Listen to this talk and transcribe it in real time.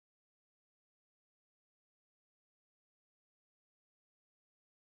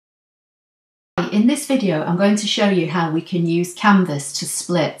In this video, I'm going to show you how we can use Canvas to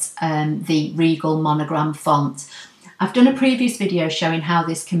split the Regal monogram font. I've done a previous video showing how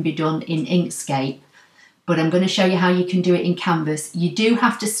this can be done in Inkscape, but I'm going to show you how you can do it in Canvas. You do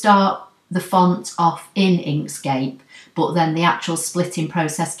have to start the font off in Inkscape, but then the actual splitting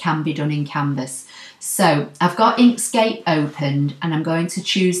process can be done in Canvas. So I've got Inkscape opened and I'm going to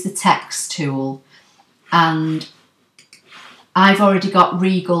choose the text tool, and I've already got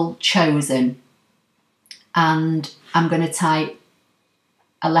Regal chosen, and I'm going to type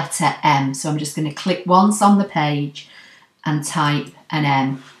a letter M. So I'm just going to click once on the page and type an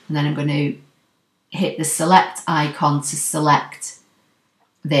M, and then I'm going to hit the select icon to select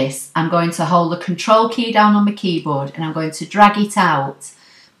this. I'm going to hold the control key down on my keyboard and I'm going to drag it out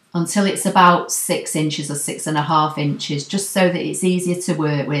until it's about 6 inches or 6.5 inches, just so that it's easier to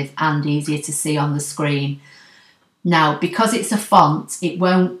work with and easier to see on the screen. Now, because it's a font, it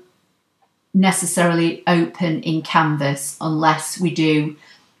won't necessarily open in Canvas unless we do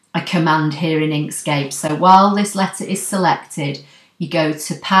a command here in Inkscape. So while this letter is selected, you go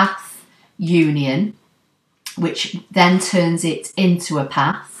to Path Union, which then turns it into a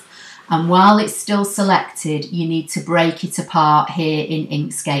path. And while it's still selected, you need to break it apart here in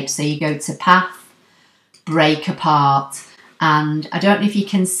Inkscape. So you go to Path, Break Apart. And I don't know if you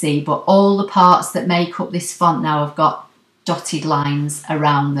can see, but all the parts that make up this font now have got dotted lines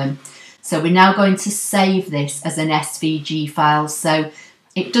around them. So we're now going to save this as an SVG file. So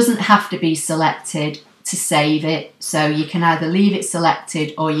it doesn't have to be selected to save it. So you can either leave it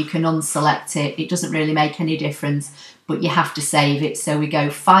selected or you can unselect it. It doesn't really make any difference, but you have to save it. So we go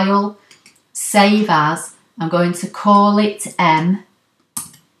File, Save As. I'm going to call it m.svg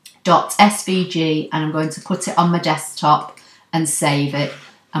and I'm going to put it on my desktop and save it.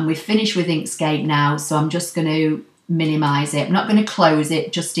 And we've finished with Inkscape now, so I'm just going to minimize it. I'm not going to close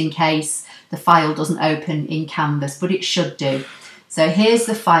it just in case the file doesn't open in Canvas, but it should do. So here's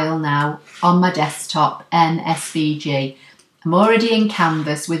the file now on my desktop, MSVG. I'm already in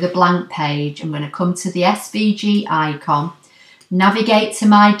Canvas with a blank page. I'm going to come to the SVG icon, navigate to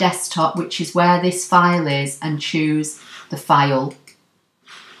my desktop, which is where this file is, and choose the file.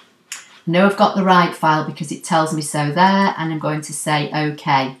 I know I've got the right file because it tells me so there, and I'm going to say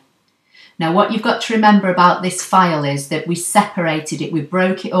OK. Now what you've got to remember about this file is that we separated it, we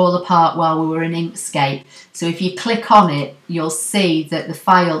broke it all apart while we were in Inkscape. So if you click on it, you'll see that the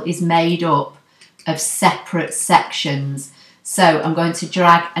file is made up of separate sections. So I'm going to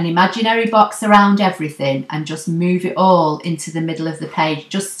drag an imaginary box around everything and just move it all into the middle of the page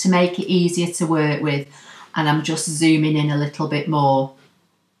just to make it easier to work with. And I'm just zooming in a little bit more.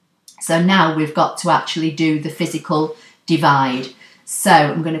 So now we've got to actually do the physical divide. So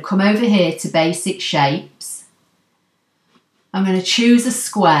I'm going to come over here to Basic Shapes. I'm going to choose a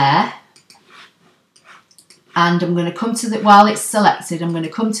square. And I'm going to come to the, while it's selected, I'm going to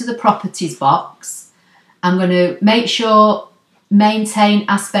come to the Properties box. I'm going to make sure Maintain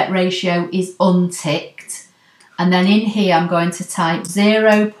Aspect Ratio is unticked. And then in here I'm going to type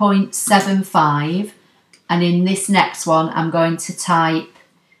 0.75. And in this next one I'm going to type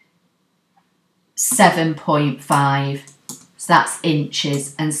 7.5, so that's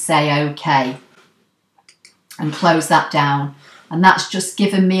inches, and say OK and close that down. And that's just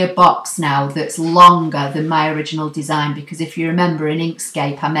given me a box now that's longer than my original design, because if you remember in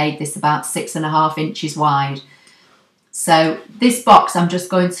Inkscape I made this about 6.5 inches wide. So this box I'm just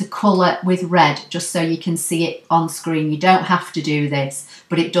going to colour with red just so you can see it on screen. You don't have to do this,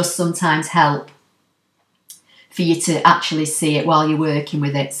 but it does sometimes help for you to actually see it while you're working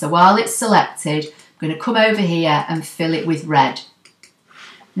with it. So while it's selected, I'm going to come over here and fill it with red.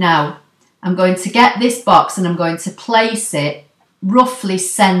 Now, I'm going to get this box and I'm going to place it roughly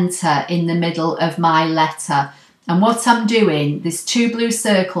centre in the middle of my letter. And what I'm doing, there's 2 blue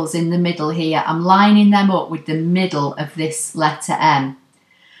circles in the middle here. I'm lining them up with the middle of this letter M.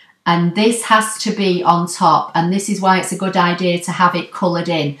 And this has to be on top. And this is why it's a good idea to have it coloured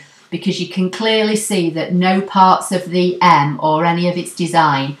in, because you can clearly see that no parts of the M or any of its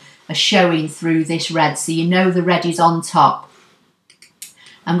design are showing through this red, so you know the red is on top.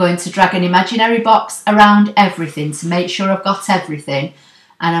 I'm going to drag an imaginary box around everything to make sure I've got everything,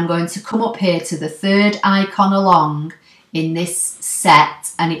 and I'm going to come up here to the 3rd icon along in this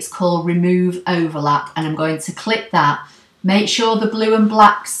set, and it's called Remove Overlap, and I'm going to click that. Make sure the blue and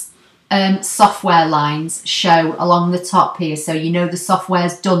blacks software lines show along the top here, so you know the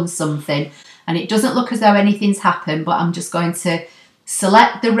software's done something. And it doesn't look as though anything's happened, but I'm just going to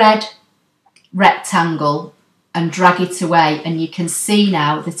select the red rectangle and drag it away, and you can see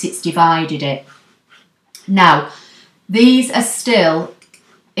now that it's divided it. Now, these are still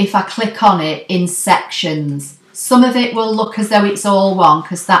if I click on it in sections. Some of it will look as though it's all one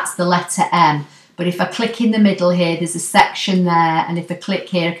because that's the letter M. But if I click in the middle here, there's a section there. And if I click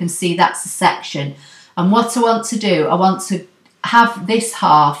here, I can see that's a section. And what I want to do, I want to have this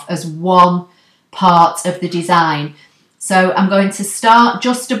half as one part of the design. So I'm going to start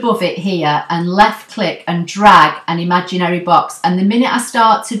just above it here and left click and drag an imaginary box. And the minute I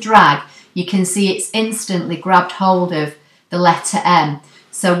start to drag, you can see it's instantly grabbed hold of the letter M.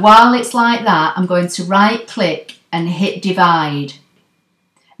 So while it's like that, I'm going to right click and hit divide.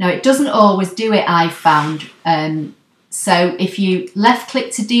 Now it doesn't always do it, I've found. So if you left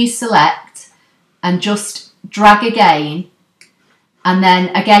click to deselect and just drag again, and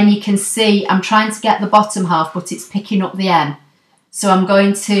then again you can see I'm trying to get the bottom half, but it's picking up the M. So I'm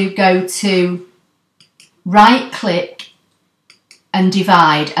going to go to right click and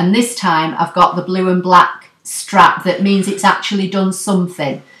divide, and this time I've got the blue and black strap. That means it's actually done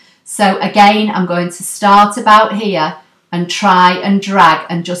something. So again, I'm going to start about here and try and drag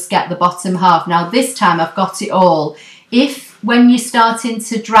and just get the bottom half. Now this time I've got it all. If when you're starting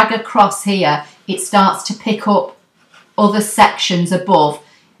to drag across here, it starts to pick up other sections above,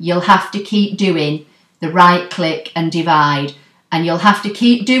 you'll have to keep doing the right click and divide, and you'll have to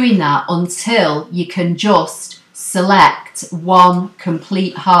keep doing that until you can just select one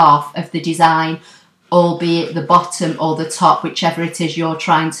complete half of the design, albeit the bottom or the top, whichever it is you're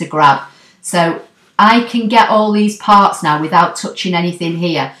trying to grab. So I can get all these parts now without touching anything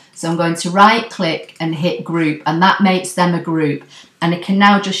here. So I'm going to right click and hit group, and that makes them a group. And I can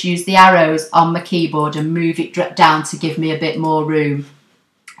now just use the arrows on my keyboard and move it down to give me a bit more room.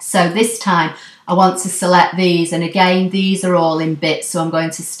 So this time I want to select these, and again these are all in bits. So I'm going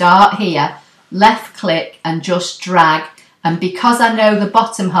to start here, left click and just drag. And because I know the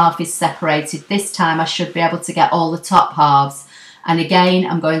bottom half is separated, this time I should be able to get all the top halves. And again,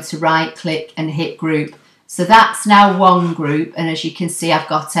 I'm going to right click and hit group. So that's now one group. And as you can see, I've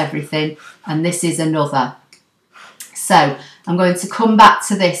got everything. And this is another. So I'm going to come back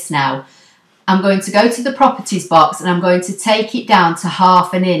to this now. I'm going to go to the properties box and I'm going to take it down to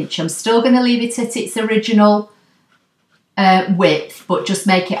 1/2 inch. I'm still going to leave it at its original width, but just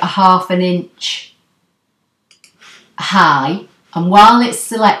make it 1/2 inch high. And while it's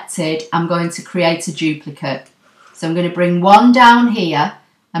selected, I'm going to create a duplicate. So I'm going to bring one down here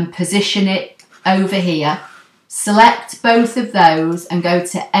and position it over here. Select both of those and go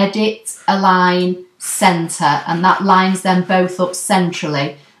to Edit, Align, Center, and that lines them both up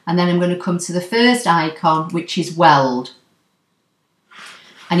centrally. And then I'm going to come to the first icon, which is Weld.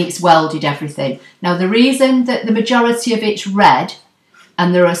 And it's welded everything. Now the reason that the majority of it's red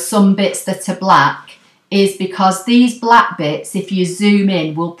and there are some bits that are black is because these black bits, if you zoom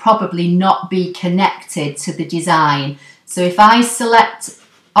in, will probably not be connected to the design. So if I select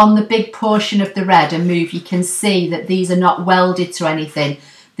on the big portion of the red and move, you can see that these are not welded to anything.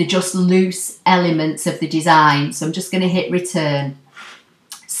 They're just loose elements of the design. So I'm just going to hit return.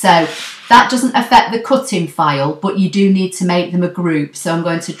 So that doesn't affect the cutting file, but you do need to make them a group. So I'm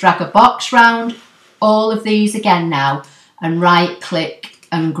going to drag a box round all of these again now and right click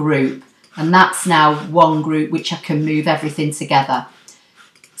and group. And that's now one group which I can move everything together.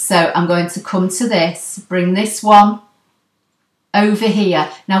 So I'm going to come to this, bring this one over here.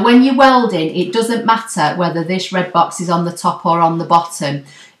 Now when you're welding, it doesn't matter whether this red box is on the top or on the bottom.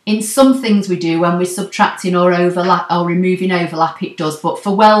 In some things we do when we're subtracting or overlap or removing overlap, it does, but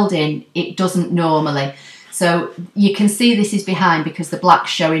for welding it doesn't normally. So you can see this is behind because the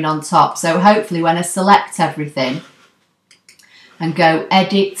black's showing on top. So hopefully when I select everything and go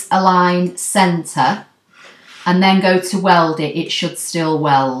Edit, Align, Center, and then go to weld it, it should still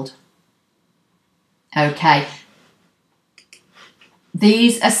weld. Okay.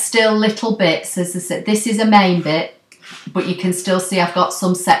 These are still little bits. As I said, this is a main bit, but you can still see I've got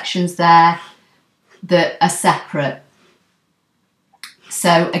some sections there that are separate.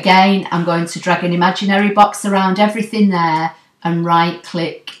 So again, I'm going to drag an imaginary box around everything there and right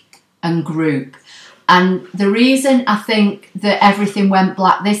click and group. And the reason I think that everything went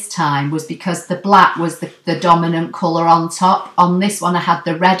black this time was because the black was the dominant colour on top. On this one I had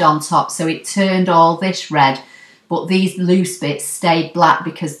the red on top, so it turned all this red. But these loose bits stayed black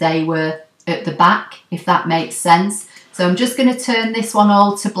because they were at the back, if that makes sense. So I'm just going to turn this one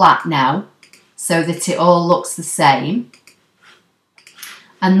all to black now so that it all looks the same.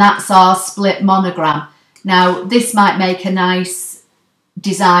 And that's our split monogram. Now this might make a nice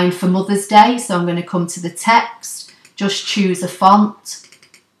design for Mother's Day. So I'm going to come to the text, just choose a font,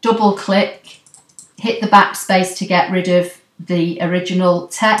 double click, hit the backspace to get rid of the original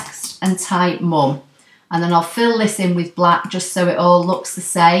text and type Mum. and then I'll fill this in with black just so it all looks the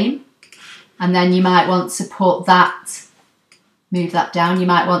same. And then you might want to put that, move that down, you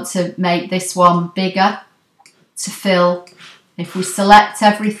might want to make this one bigger to fill. If we select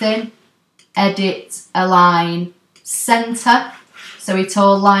everything, edit, align, center, so it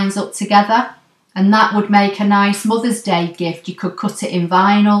all lines up together, and that would make a nice Mother's Day gift. You could cut it in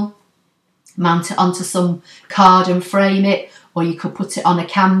vinyl, mount it onto some card and frame it, or you could put it on a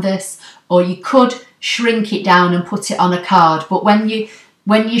canvas, or you could shrink it down and put it on a card. But when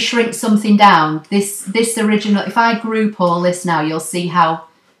you shrink something down, this original, if I group all this now, you'll see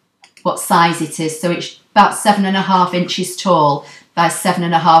what size it is. So it's about 7.5 inches tall by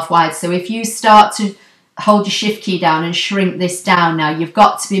 7.5 wide. So if you start to hold your shift key down and shrink this down now, you've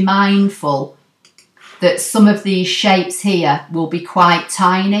got to be mindful that some of these shapes here will be quite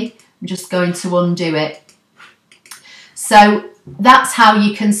tiny. I'm just going to undo it. So that's how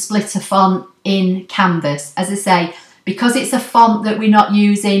you can split a font in Canvas. As I say, because it's a font that we're not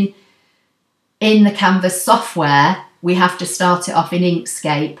using in the Canvas software, we have to start it off in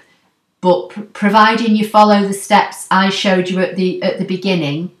Inkscape. But providing you follow the steps I showed you at the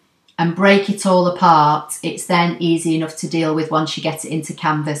beginning and break it all apart, it's then easy enough to deal with once you get it into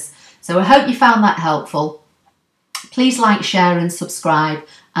Canvas. So I hope you found that helpful. Please like, share and subscribe,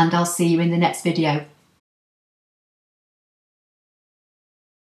 and I'll see you in the next video.